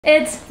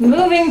It's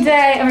moving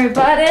day,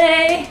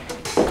 everybody!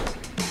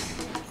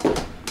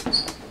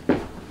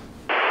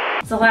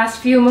 It's the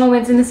last few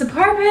moments in this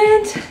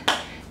apartment.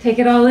 Take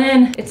it all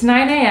in. It's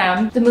 9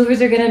 a.m. The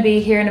movers are gonna be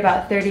here in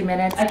about 30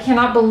 minutes. I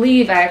cannot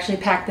believe I actually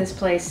packed this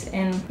place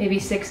in maybe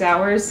 6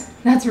 hours.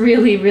 That's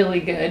really, really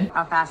good.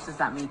 How fast does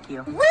that make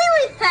you?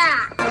 Really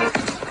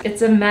fast!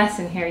 It's a mess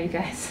in here, you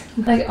guys.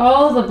 Like,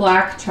 all the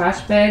black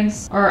trash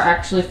bags are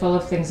actually full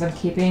of things I'm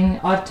keeping.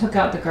 I took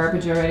out the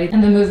garbage already.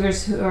 And the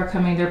movers who are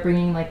coming, they're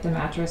bringing like the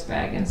mattress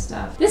bag and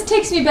stuff. This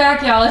takes me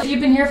back, y'all. If you've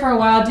been here for a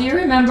while, do you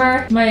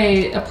remember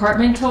my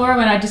apartment tour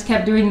when I just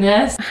kept doing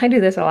this? I do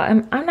this a lot.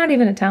 I'm not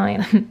even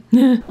Italian.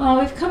 Oh,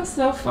 we've come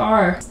so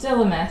far.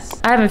 Still a mess.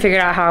 I haven't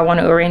figured out how I want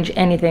to arrange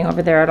anything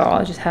over there at all.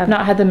 I just have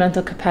not had the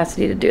mental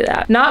capacity to do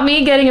that. Not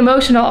me getting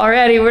emotional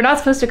already. We're not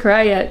supposed to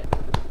cry yet.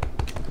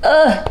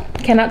 Ugh,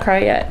 cannot cry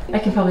yet. I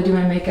can probably do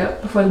my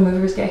makeup before the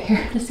movers get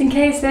here. Just in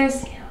case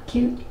there's,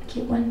 you know,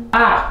 cute one.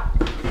 Ah,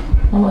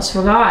 almost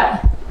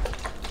forgot.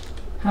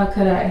 How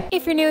could I?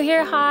 If you're new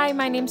here, hi,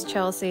 my name's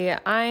Chelsea.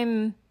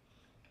 I'm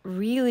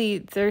really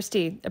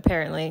thirsty,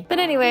 apparently. But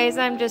anyways,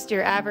 I'm just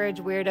your average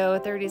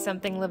weirdo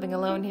 30-something living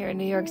alone here in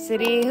New York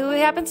City who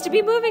happens to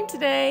be moving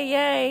today,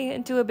 yay,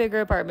 into a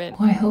bigger apartment.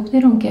 Oh, I hope they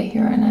don't get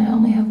here and I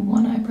only have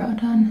one eyebrow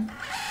done.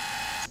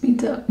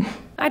 Speeds up.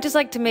 I just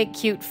like to make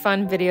cute,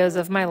 fun videos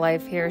of my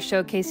life here,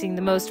 showcasing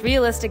the most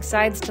realistic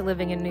sides to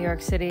living in New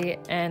York City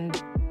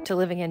and to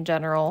living in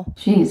general.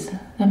 Jeez,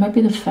 that might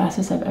be the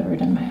fastest I've ever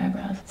done my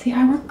eyebrows. See,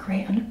 I work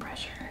great under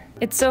pressure.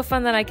 It's so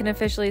fun that I can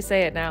officially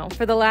say it now.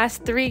 For the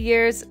last 3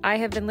 years, I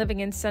have been living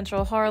in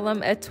central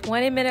Harlem, a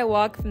 20-minute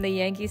walk from the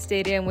Yankee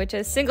Stadium, which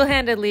has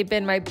single-handedly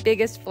been my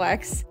biggest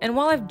flex. And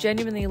while I've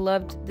genuinely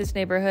loved this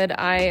neighborhood,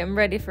 I am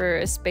ready for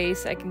a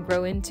space I can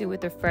grow into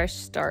with a fresh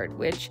start,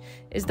 which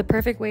is the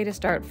perfect way to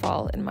start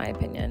fall, in my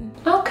opinion.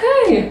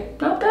 Okay,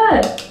 not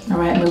bad. All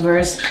right,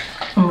 movers,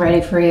 I'm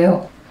ready for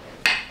you.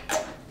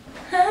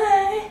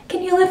 Hi,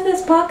 can you lift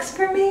this box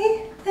for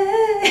me?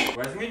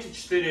 Возьмите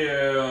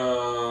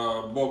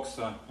 4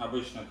 бокса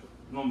обычных,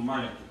 ну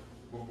маленьких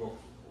боксов.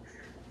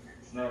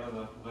 Да.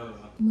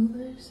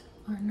 Movers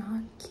are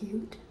not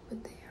cute,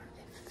 but they are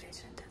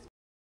efficient.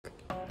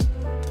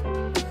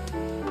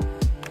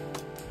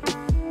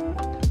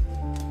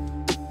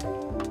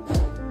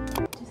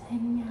 Just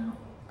hanging out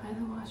by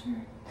the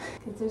washer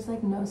because there's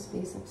like no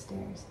space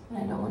upstairs and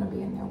I don't want to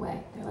be in their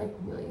way. They're like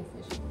really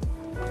efficient.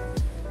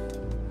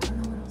 I don't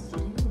know what else to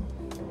do.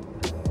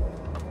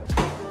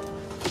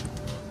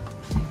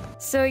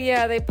 So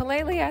yeah, they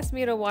politely asked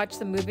me to watch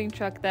the moving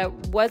truck that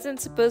wasn't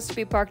supposed to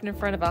be parked in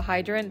front of a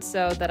hydrant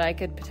so that I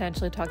could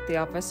potentially talk the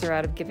officer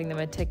out of giving them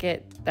a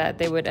ticket that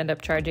they would end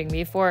up charging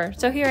me for.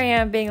 So here I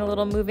am being a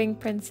little moving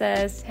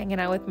princess, hanging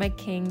out with my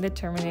king, the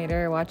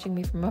Terminator, watching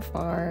me from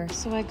afar.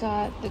 So I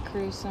got the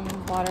crew some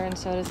water and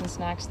sodas and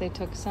snacks. They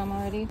took some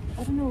already.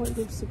 I don't know what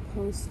you're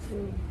supposed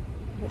to,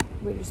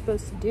 what you're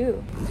supposed to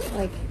do.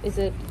 Like, is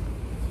it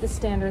the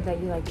standard that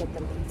you like get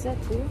them pizza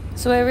too?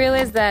 So I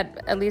realized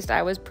that at least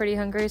I was pretty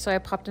hungry, so I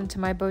popped into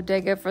my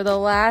bodega for the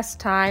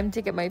last time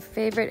to get my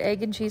favorite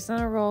egg and cheese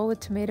on a roll with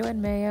tomato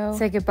and mayo,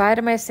 say goodbye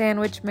to my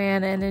sandwich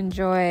man, and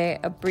enjoy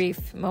a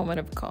brief moment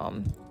of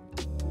calm.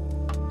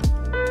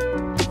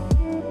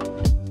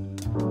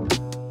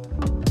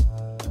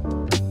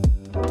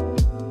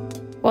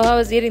 While I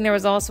was eating, there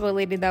was also a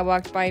lady that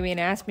walked by me and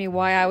asked me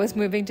why I was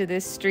moving to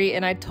this street,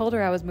 and I told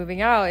her I was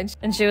moving out,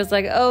 and she was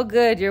like, oh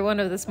good, you're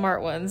one of the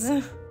smart ones.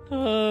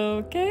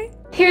 Okay.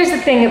 Here's the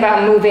thing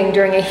about moving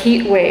during a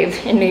heat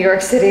wave in New York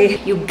City.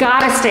 You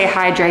gotta stay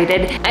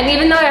hydrated. And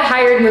even though I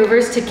hired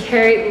movers to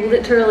carry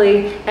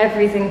literally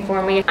everything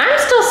for me, I'm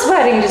still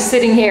sweating just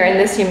sitting here in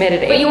this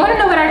humidity. But you wanna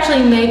know what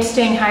actually made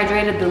staying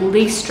hydrated the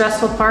least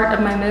stressful part of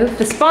my move?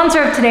 The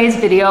sponsor of today's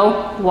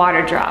video,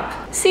 Water Drop.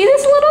 See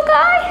this little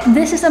guy?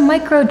 This is a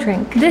micro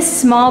drink.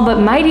 This small but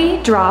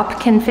mighty drop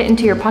can fit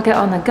into your pocket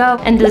on the go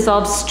and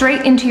dissolve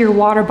straight into your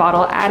water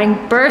bottle,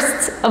 adding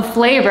bursts of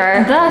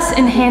flavor, thus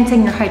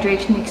enhancing your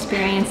hydration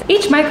experience.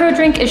 Each micro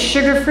drink is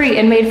sugar-free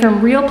and made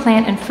from real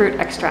plant and fruit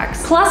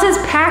extracts. Plus is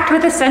packed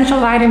with essential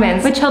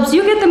vitamins, which helps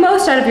you get the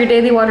most out of your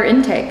daily water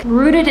intake.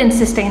 Rooted in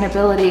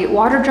sustainability,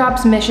 Water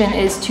Drop's mission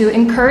is to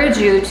encourage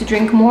you to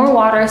drink more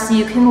water so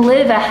you can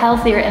live a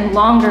healthier and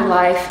longer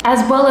life,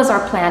 as well as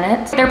our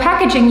planet. Their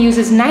packaging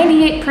uses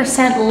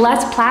 98%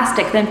 less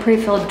plastic than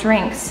pre-filled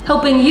drinks,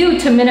 helping you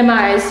to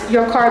minimize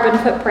your carbon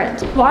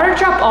footprint. Water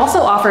Drop also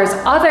offers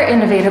other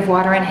innovative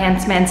water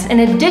enhancements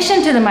in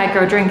addition to the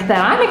micro drink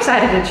that I'm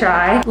excited to try,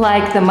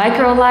 like the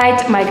Micro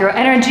Light, Micro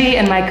Energy,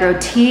 and Micro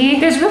Tea.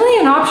 There's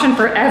really an option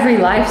for every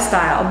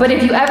lifestyle, but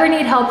if you ever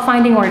need help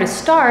finding where to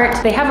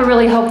start, they have a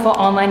really helpful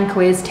online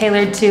quiz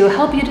tailored to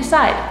help you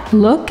decide.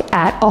 Look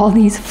at all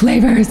these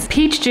flavors.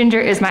 Peach ginger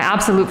is my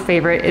absolute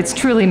favorite. It's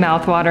truly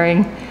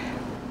mouth-watering.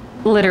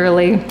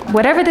 Literally.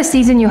 Whatever the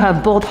season, you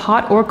have both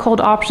hot or cold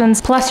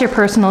options, plus your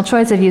personal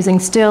choice of using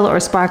still or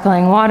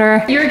sparkling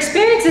water. Your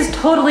experience is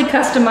totally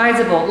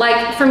customizable.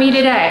 Like for me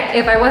today,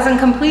 if I wasn't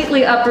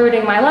completely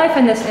uprooting my life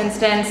in this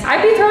instance,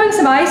 I'd be throwing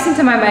some ice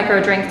into my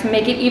micro drink to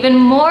make it even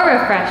more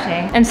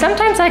refreshing. And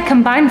sometimes I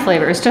combine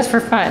flavors just for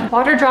fun.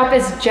 Waterdrop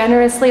is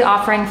generously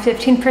offering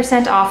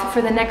 15% off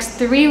for the next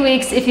 3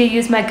 weeks if you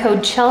use my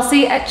code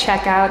Chelsea at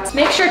checkout.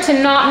 Make sure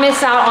to not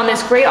miss out on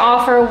this great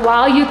offer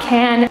while you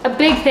can. A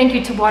big thank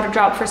you to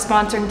Waterdrop for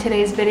sponsoring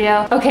today's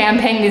video. Okay, I'm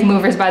paying these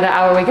movers by the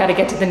hour. We gotta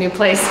get to the new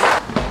place.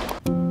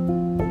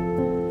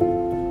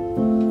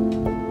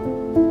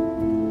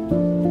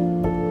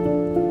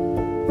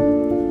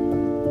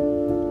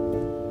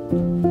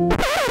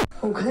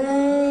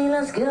 Okay,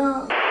 let's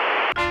go.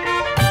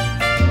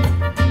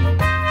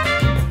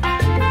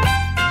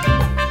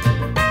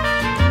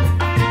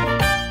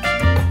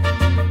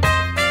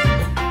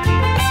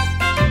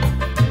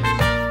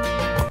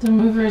 The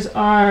movers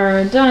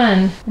are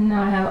done. And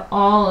now I have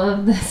all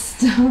of this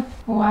stuff.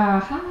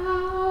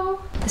 Wow.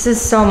 This is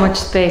so much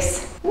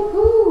space.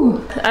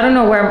 Woohoo! I don't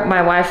know where my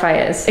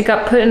Wi-Fi is. It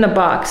got put in a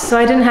box, so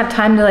I didn't have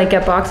time to like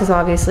get boxes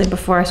obviously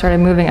before I started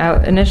moving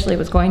out. Initially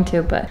was going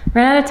to, but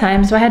ran out of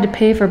time, so I had to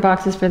pay for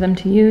boxes for them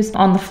to use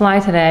on the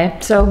fly today.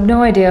 So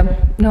no idea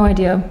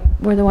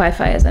where the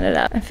Wi-Fi has ended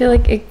up. I feel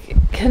like it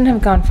couldn't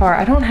have gone far.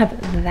 I don't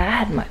have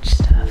that much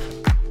stuff.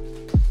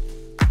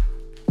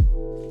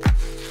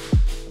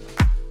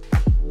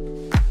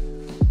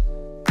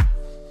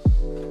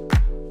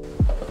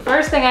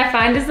 First thing I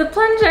find is the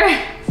plunger.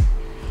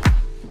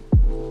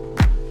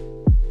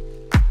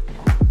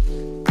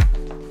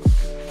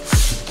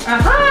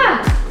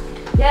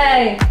 Aha!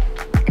 Yay!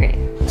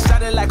 Great.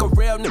 Sounded like a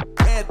real new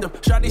anthem.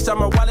 Shawty saw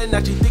my wallet,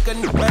 now she think a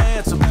new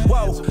ransom.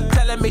 Whoa,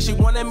 telling me she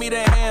wanted me to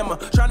hammer.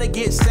 Trying to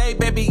get saved,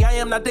 baby, I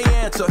am not the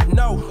answer.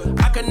 No,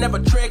 I can never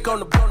trick on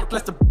the bone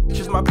unless the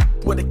is my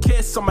with a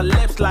kiss on my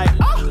lips like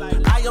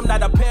I am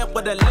not a pimp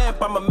with a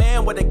limp. I'm a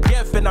man with a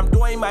gift and I'm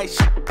doing my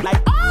shit like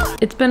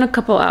It's been a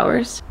couple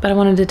hours, but I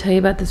wanted to tell you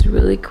about this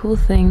really cool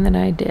thing that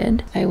I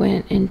did. I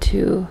went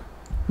into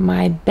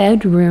my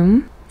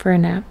bedroom for a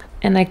nap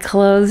and I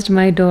closed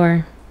my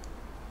door.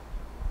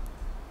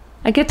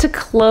 I get to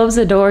close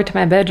a door to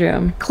my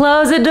bedroom.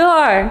 Close a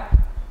door!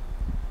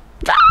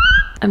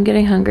 I'm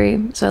getting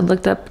hungry, so I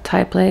looked up a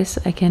Thai place.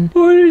 I can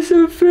order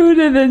some food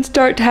and then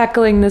start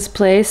tackling this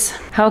place.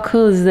 How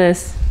cool is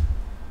this?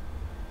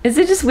 Is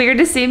it just weird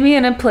to see me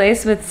in a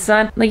place with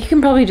sun? Like, you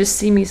can probably just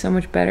see me so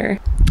much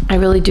better. I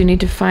really do need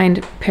to find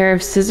a pair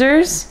of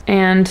scissors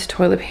and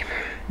toilet paper.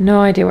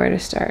 No idea where to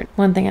start.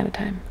 One thing at a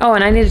time. Oh,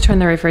 and I need to turn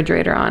the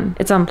refrigerator on.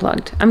 It's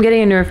unplugged. I'm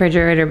getting a new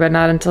refrigerator, but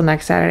not until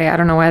next Saturday. I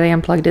don't know why they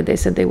unplugged it. They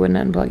said they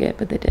wouldn't unplug it,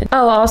 but they did.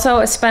 Oh, also,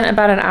 I spent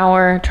about an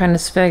hour trying to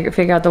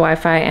figure out the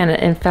Wi-Fi, and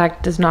it, in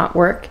fact, does not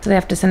work. So they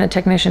have to send a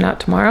technician out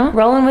tomorrow.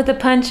 Rolling with the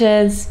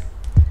punches.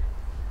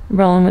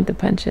 Rolling with the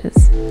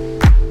punches.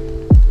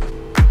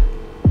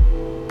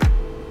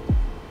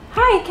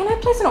 Hi, can I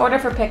place an order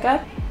for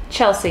pickup?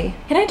 Chelsea.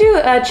 Can I do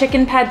a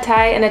chicken pad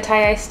thai and a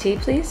Thai iced tea,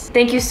 please?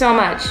 Thank you so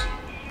much.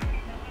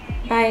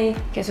 Bye.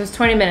 Okay, so it's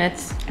 20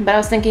 minutes, but I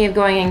was thinking of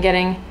going and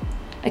getting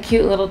a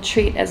cute little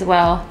treat as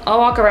well. I'll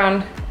walk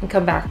around and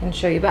come back and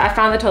show you, but I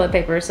found the toilet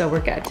paper, so we're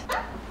good.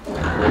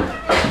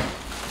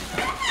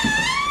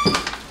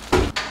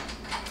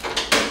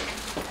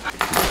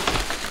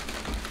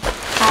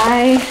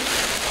 I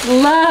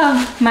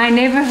love my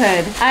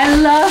neighborhood. I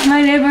love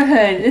my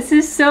neighborhood. This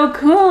is so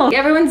cool.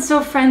 Everyone's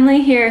so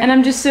friendly here, and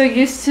I'm just so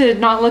used to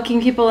not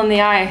looking people in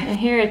the eye. And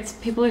here,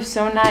 people are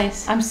so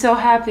nice. I'm so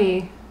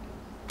happy.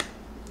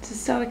 This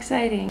is so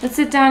exciting. Let's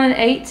sit down and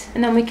eat,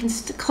 and then we can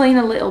clean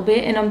a little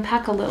bit and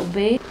unpack a little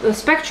bit. The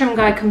Spectrum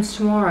guy comes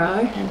tomorrow,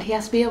 and he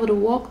has to be able to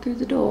walk through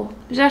the door.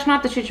 Because that's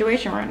not the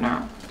situation right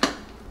now.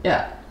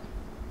 Yeah.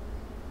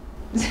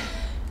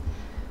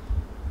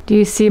 Do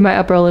you see my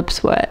upper lip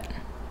sweat?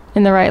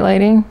 In the right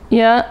lighting?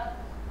 Yeah.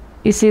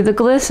 You see the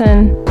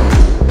glisten.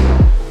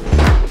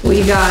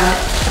 We got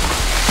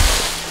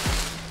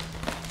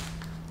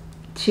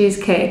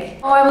cheesecake.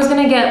 Oh, I was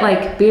gonna get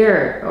like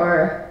beer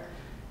or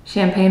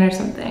champagne or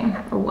something,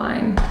 or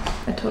wine.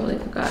 I totally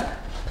forgot.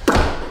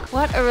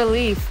 What a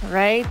relief,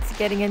 right?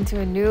 Getting into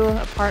a new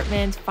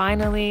apartment,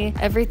 finally.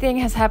 Everything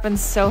has happened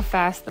so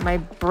fast that my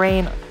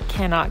brain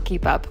cannot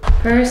keep up.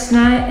 First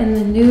night in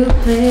the new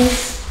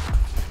place.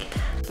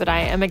 But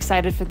I am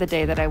excited for the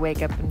day that I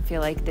wake up and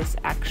feel like this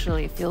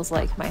actually feels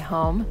like my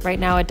home. Right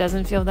now it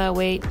doesn't feel that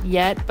way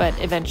yet, but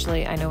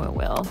eventually I know it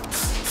will.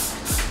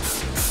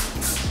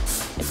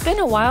 It's been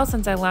a while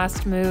since I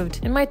last moved.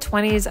 In my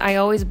 20s, I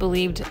always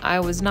believed I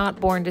was not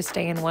born to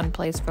stay in one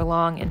place for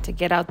long and to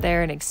get out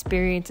there and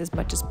experience as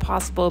much as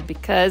possible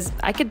because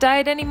I could die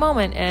at any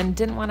moment and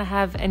didn't want to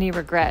have any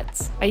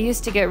regrets. I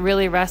used to get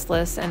really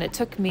restless, and it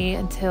took me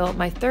until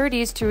my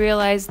 30s to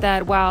realize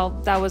that while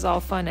that was all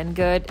fun and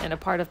good and a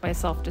part of my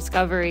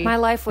self-discovery, my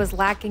life was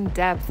lacking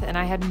depth and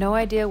I had no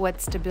idea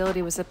what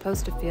stability was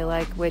supposed to feel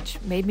like,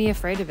 which made me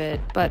afraid of it.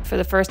 But for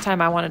the first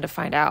time, I wanted to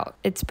find out.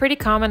 It's pretty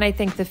common, I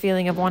think, the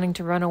feeling of wanting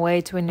to run run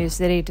away to a new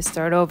city to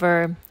start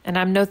over. And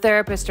I'm no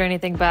therapist or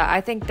anything, but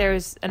I think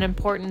there's an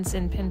importance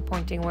in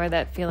pinpointing where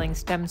that feeling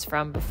stems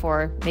from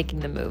before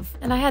making the move.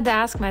 And I had to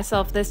ask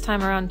myself this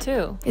time around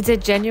too. Is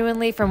it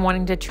genuinely from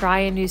wanting to try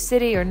a new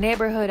city or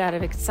neighborhood out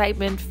of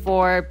excitement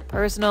for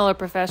personal or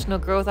professional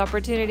growth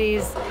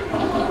opportunities?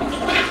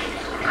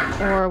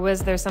 Or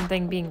was there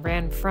something being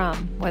ran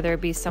from, whether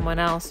it be someone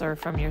else or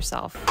from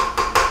yourself?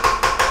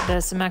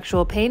 Does some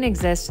actual pain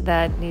exist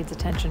that needs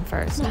attention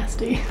first?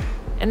 Nasty.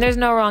 And there's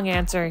no wrong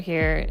answer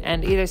here,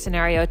 and either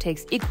scenario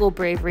takes equal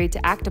bravery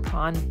to act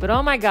upon. But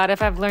oh my God,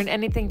 if I've learned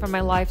anything from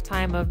my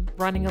lifetime of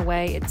running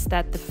away, it's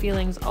that the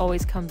feelings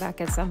always come back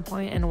at some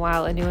point. And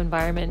while a new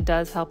environment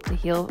does help to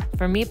heal,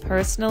 for me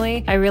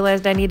personally, I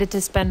realized I needed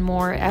to spend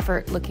more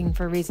effort looking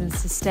for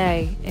reasons to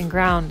stay and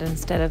ground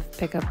instead of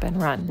pick up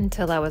and run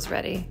until I was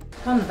ready.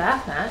 On the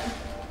bath mat.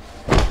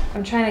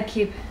 I'm trying to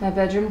keep my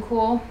bedroom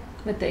cool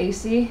with the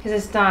AC because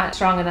it's not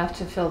strong enough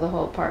to fill the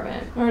whole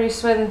apartment. I'm already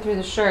sweating through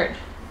the shirt.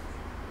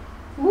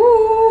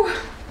 Woo!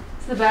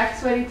 Is the back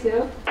sweaty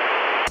too?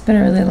 It's been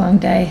a really long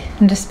day,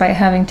 and despite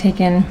having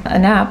taken a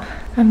nap,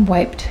 I'm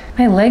wiped.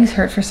 My legs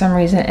hurt for some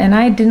reason, and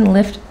I didn't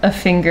lift a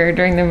finger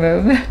during the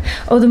move.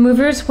 Oh, the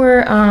movers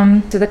were,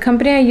 so the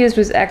company I used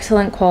was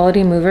Excellent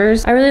Quality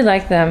Movers. I really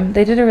like them.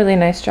 They did a really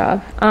nice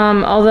job.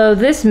 Although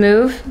this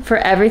move for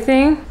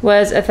everything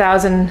was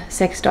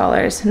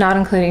 $1,006, not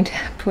including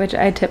tip, which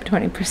I tipped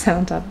 20%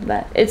 on top of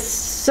that. It's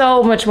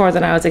so much more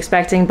than I was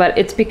expecting, but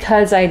it's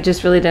because I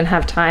just really didn't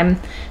have time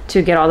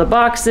to get all the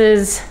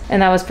boxes,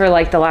 and that was for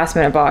like the last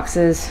minute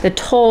boxes. The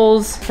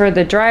tolls for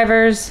the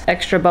drivers,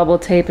 extra bubble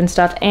tape and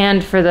stuff,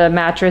 and for the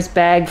mattress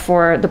bag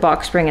for the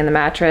box spring and the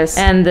mattress,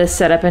 and the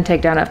setup and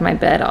take down of my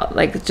bed.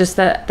 Like just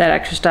that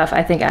extra stuff,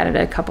 I think added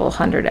a couple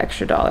 $100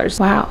 extra.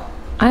 Wow,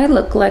 I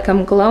look like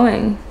I'm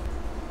glowing.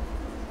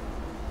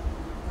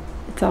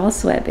 It's all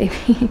sweat,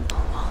 baby.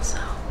 Also,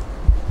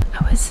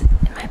 I was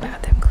in my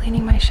bathroom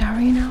cleaning my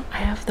shower, you know? I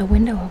have the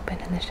window open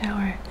in the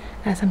shower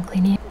as I'm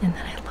cleaning, and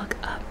then I look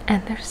up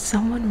and there's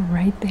someone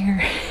right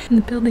there in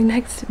the building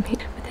next to me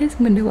with his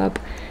window up.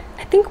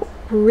 I think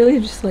we're really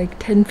just like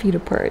 10 feet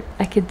apart.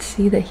 I could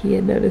see that he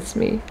had noticed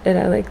me, and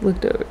I like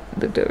looked over.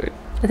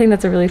 I think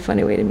that's a really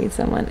funny way to meet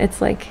someone.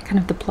 It's like kind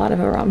of the plot of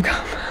a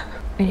rom-com.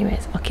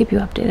 Anyways, I'll keep you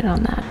updated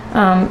on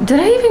that. Did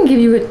I even give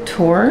you a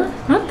tour?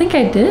 I don't think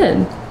I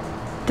did.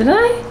 Did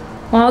I?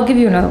 Well, I'll give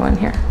you another one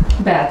here.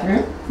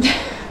 Bathroom.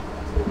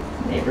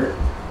 Neighbor.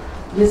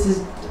 This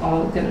is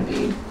all gonna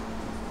be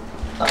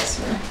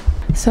elsewhere.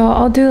 So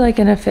I'll do like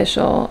an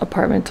official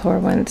apartment tour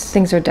once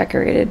things are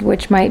decorated,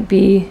 which might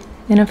be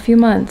in a few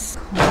months.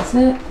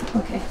 Closet.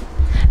 Okay.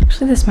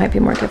 Actually, this might be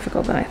more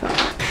difficult than I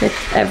thought. With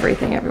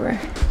everything everywhere.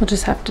 We'll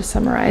just have to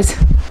summarize.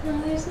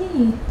 Oh, there's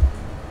me.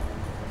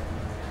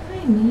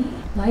 Hi, me.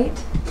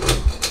 Light.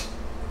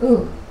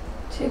 Ooh,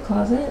 2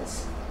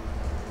 closets.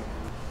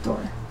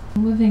 Door.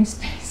 Living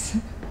space.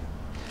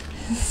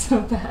 This is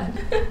so bad.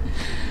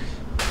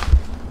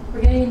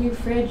 We're getting a new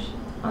fridge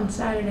on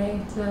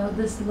Saturday, so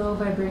this low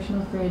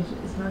vibrational fridge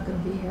is not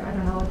going to be here. I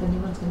don't know what the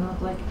new one's going to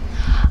look like.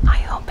 I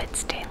hope it's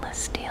stainless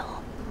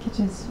steel.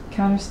 Kitchen's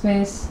counter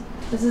space.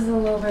 This is the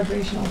low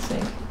vibrational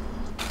sink.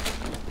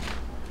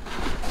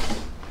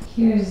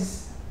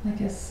 Here's like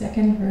a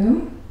second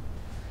room.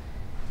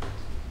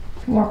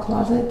 More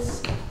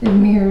closets. It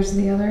mirrors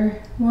the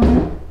other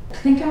one. I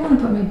think I want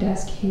to put my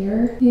desk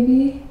here,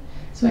 maybe,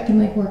 so I can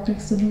like work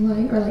next to the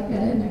light, or like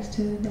edit next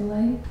to the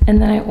light.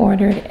 And then I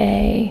ordered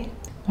a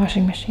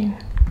washing machine.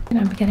 And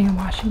I'm getting a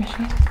washing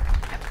machine.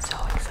 I'm so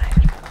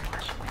excited for the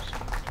washing machine.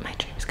 My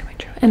dream is coming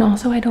true. And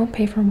also I don't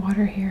pay for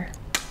water here.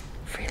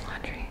 Free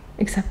laundry,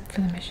 except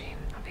for the machine,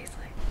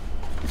 obviously.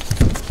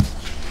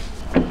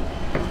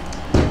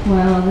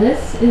 Well,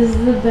 this is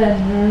the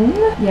bedroom.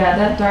 Yeah,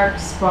 that dark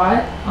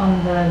spot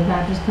on the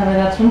mattress cover,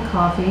 that's from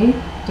coffee.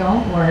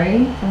 Don't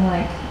worry, from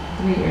like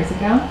 3 years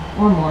ago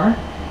or more.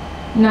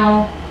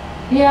 No,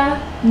 yeah,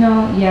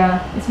 no,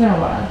 yeah, it's been a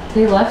while.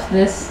 They left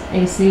this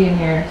AC in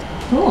here.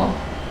 Cool.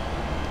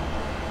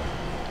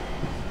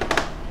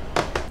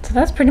 So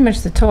that's pretty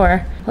much the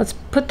tour. Let's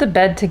put the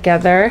bed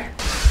together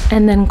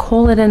and then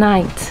call it a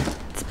night.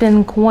 It's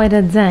been quite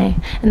a day.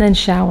 And then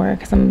shower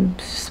because I'm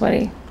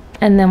sweaty.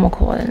 And then we'll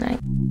call it a night.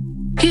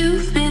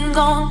 You've been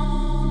gone.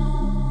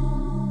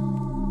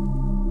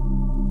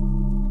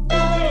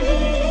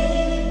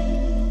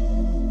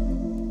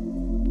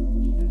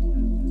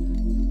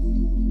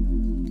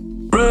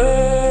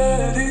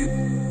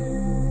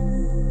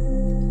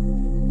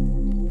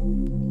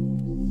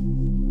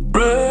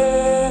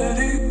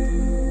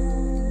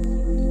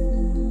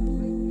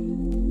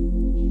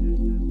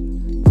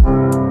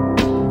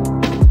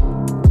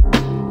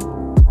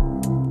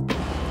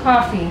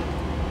 Coffee.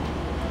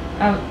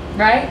 Oh,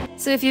 right?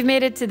 So if you've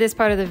made it to this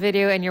part of the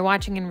video and you're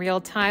watching in real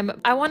time,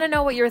 I want to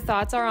know what your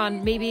thoughts are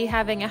on maybe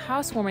having a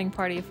housewarming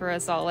party for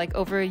us all, like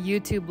over a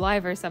YouTube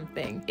live or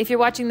something. If you're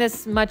watching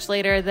this much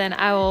later, then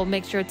I will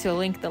make sure to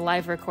link the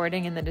live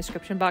recording in the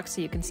description box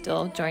so you can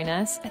still join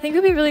us. I think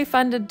it would be really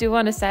fun to do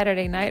on a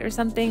Saturday night or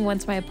something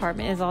once my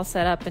apartment is all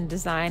set up and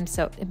designed,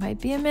 so it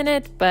might be a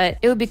minute, but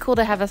it would be cool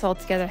to have us all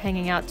together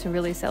hanging out to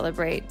really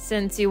celebrate,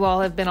 since you all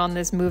have been on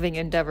this moving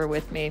endeavor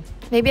with me.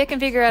 Maybe I can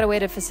figure out a way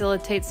to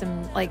facilitate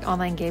some like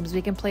online games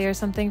we can play or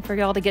something for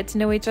y'all to get to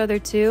know each other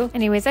too.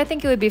 Anyways, I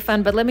think it would be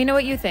fun, but let me know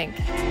what you think.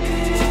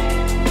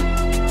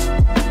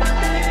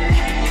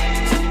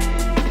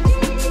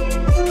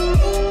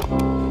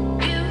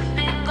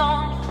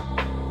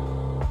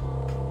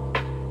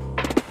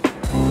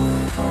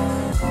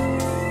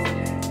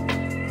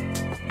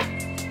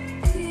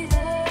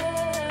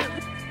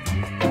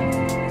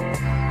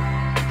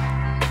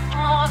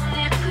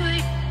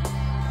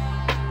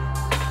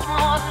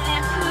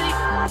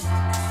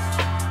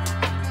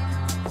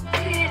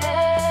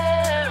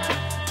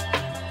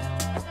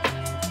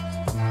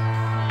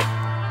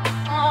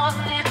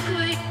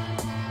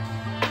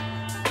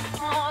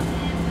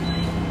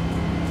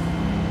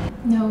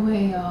 No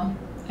way, y'all.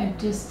 I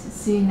just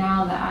see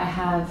now that I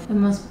have the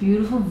most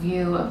beautiful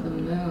view of the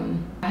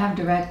moon. I have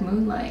direct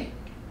moonlight.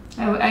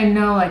 I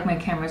know like my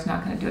camera's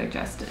not gonna do it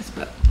justice,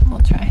 but we'll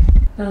try.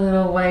 The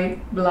little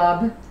white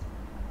blob.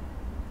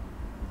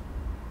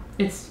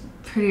 It's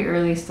pretty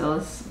early still.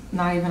 It's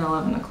not even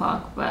 11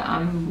 o'clock, but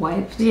I'm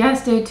wiped. So yeah,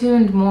 stay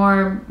tuned.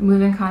 More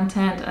moving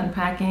content,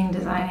 unpacking,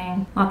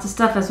 designing, lots of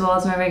stuff, as well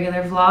as my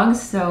regular vlogs.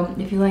 So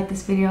if you like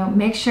this video,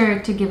 make sure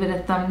to give it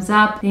a thumbs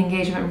up. The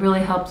engagement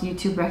really helps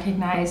YouTube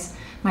recognize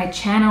my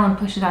channel and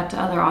push it out to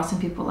other awesome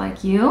people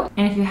like you.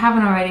 And if you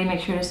haven't already, make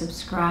sure to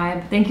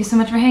subscribe. Thank you so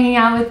much for hanging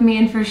out with me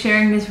and for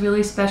sharing this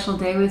really special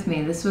day with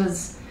me. This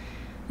was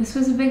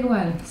a big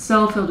one.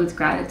 So filled with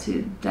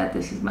gratitude that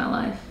this is my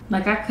life.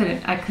 Like I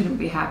couldn't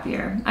be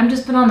happier. I've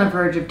just been on the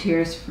verge of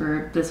tears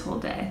for this whole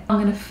day. I'm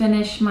gonna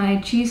finish my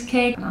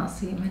cheesecake and I'll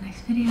see you in my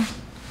next video.